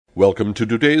Welcome to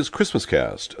today's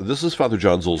CHRISTMASCAzT. This is Father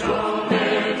John Zulsdorf.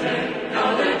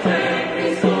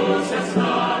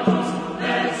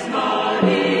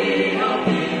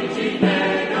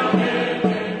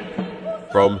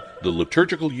 From the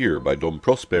Liturgical Year by Dom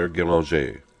Prosper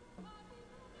Guéranger.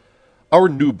 Our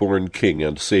newborn King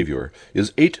and Savior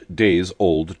is 8 days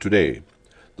old today.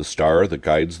 The star that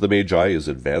guides the Magi is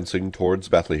advancing towards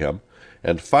Bethlehem,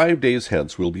 and 5 days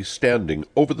hence will be standing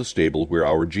over the stable where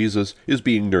our Jesus is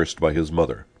being nursed by his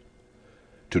mother.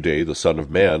 Today the Son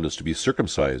of Man is to be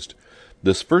circumcised.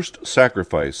 This first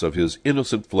sacrifice of his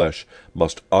innocent flesh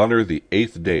must honor the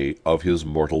 8th day of his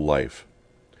mortal life.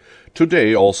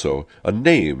 Today also a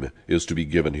name is to be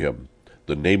given him.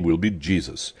 The name will be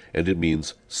Jesus, and it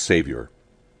means Savior.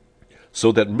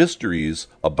 So that mysteries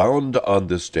abound on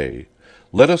this day,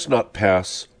 let us not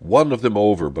pass one of them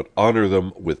over, but honor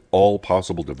them with all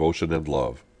possible devotion and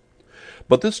love.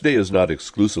 But this day is not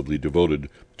exclusively devoted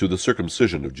to the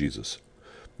circumcision of Jesus.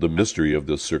 The mystery of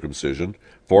this circumcision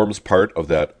forms part of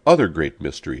that other great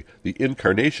mystery, the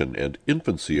incarnation and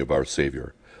infancy of our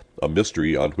Savior, a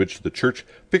mystery on which the Church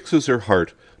fixes her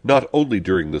heart not only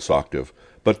during this octave,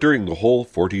 but during the whole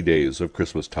 40 days of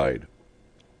Christmastide.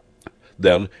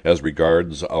 Then, as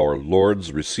regards our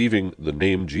Lord's receiving the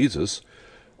name Jesus,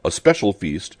 a special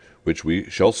feast, which we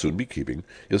shall soon be keeping,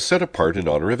 is set apart in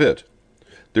honor of it.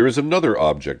 There is another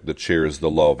object that shares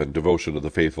the love and devotion of the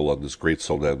faithful on this great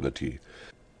solemnity.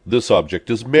 This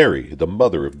object is Mary, the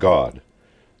Mother of God.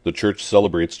 The Church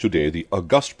celebrates today the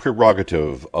august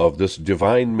prerogative of this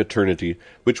divine maternity,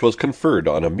 which was conferred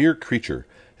on a mere creature,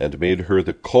 and made her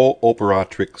the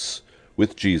co-operatrix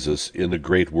with Jesus in the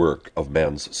great work of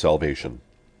man's salvation.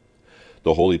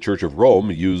 The Holy Church of Rome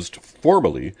used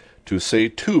formally to say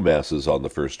 2 Masses on the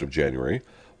 1st of January.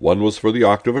 One was for the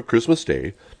octave of Christmas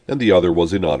Day, and the other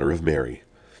was in honor of Mary.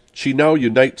 She now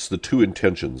unites the 2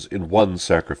 intentions in one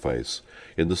sacrifice,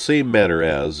 in the same manner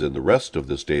as, in the rest of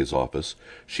this day's office,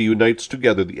 she unites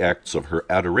together the acts of her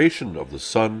adoration of the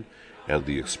Son and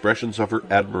the expressions of her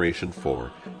admiration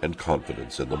for and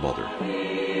confidence in the Mother.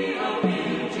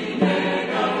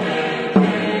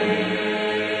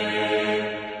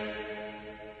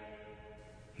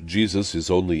 Jesus is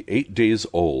only 8 days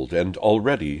old, and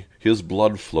already his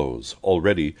blood flows,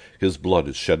 already his blood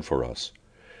is shed for us.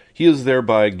 He is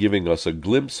thereby giving us a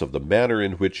glimpse of the manner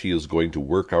in which he is going to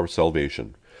work our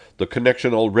salvation. The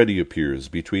connection already appears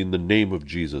between the name of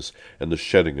Jesus and the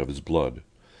shedding of his blood.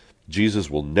 Jesus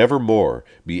will never more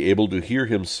be able to hear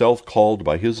himself called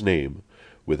by his name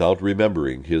without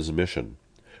remembering his mission,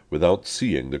 without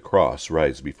seeing the cross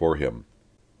rise before him.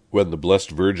 When the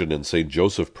Blessed Virgin and Saint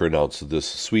Joseph pronounce this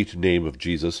sweet name of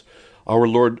Jesus, our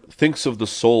Lord thinks of the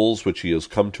souls which he has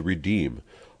come to redeem,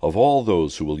 of all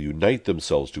those who will unite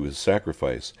themselves to his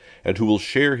sacrifice, and who will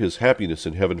share his happiness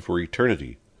in heaven for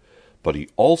eternity. But he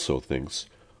also thinks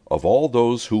of all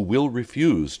those who will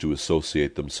refuse to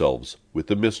associate themselves with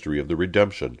the mystery of the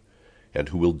redemption, and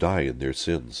who will die in their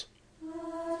sins.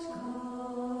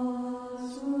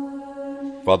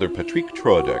 Father Patrick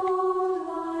Troadec.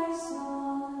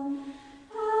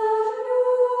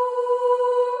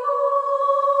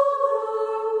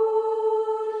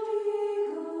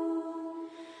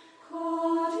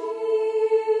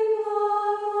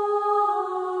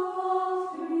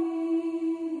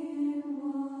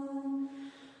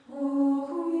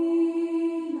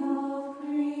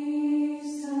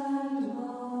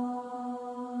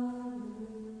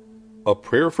 A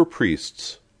Prayer for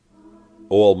Priests.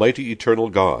 O Almighty Eternal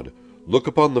God, look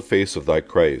upon the face of thy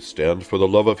Christ, and for the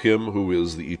love of him who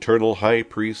is the eternal High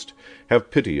Priest,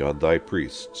 have pity on thy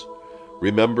priests.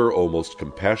 Remember, O most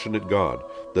compassionate God,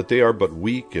 that they are but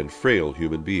weak and frail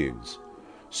human beings.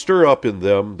 Stir up in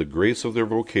them the grace of their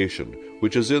vocation,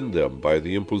 which is in them by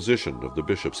the imposition of the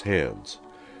bishop's hands.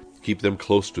 Keep them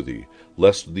close to thee,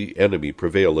 lest the enemy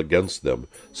prevail against them,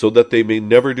 so that they may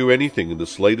never do anything in the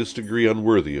slightest degree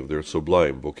unworthy of their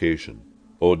sublime vocation.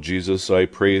 O Jesus, I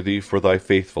pray thee for thy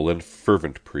faithful and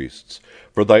fervent priests,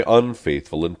 for thy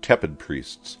unfaithful and tepid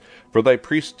priests, for thy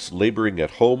priests laboring at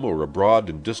home or abroad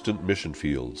in distant mission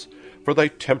fields, for thy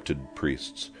tempted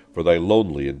priests, for thy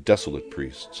lonely and desolate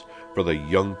priests, for thy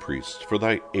young priests, for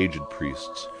thy aged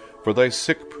priests, for thy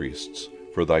sick priests,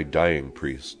 for thy dying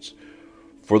priests,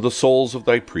 for the souls of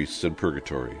thy priests in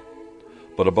purgatory.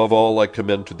 But above all I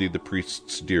commend to thee the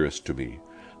priests dearest to me,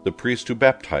 the priest who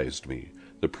baptized me,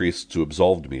 the priests who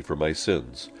absolved me from my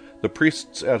sins, the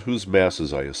priests at whose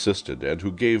masses I assisted, and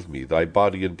who gave me thy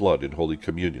body and blood in Holy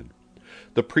Communion,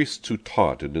 the priests who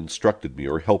taught and instructed me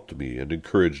or helped me and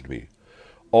encouraged me,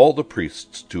 all the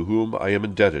priests to whom I am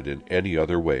indebted in any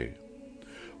other way.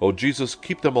 O Jesus,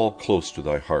 keep them all close to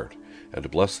thy heart, and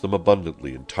bless them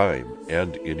abundantly in time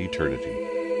and in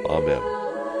eternity. Amen.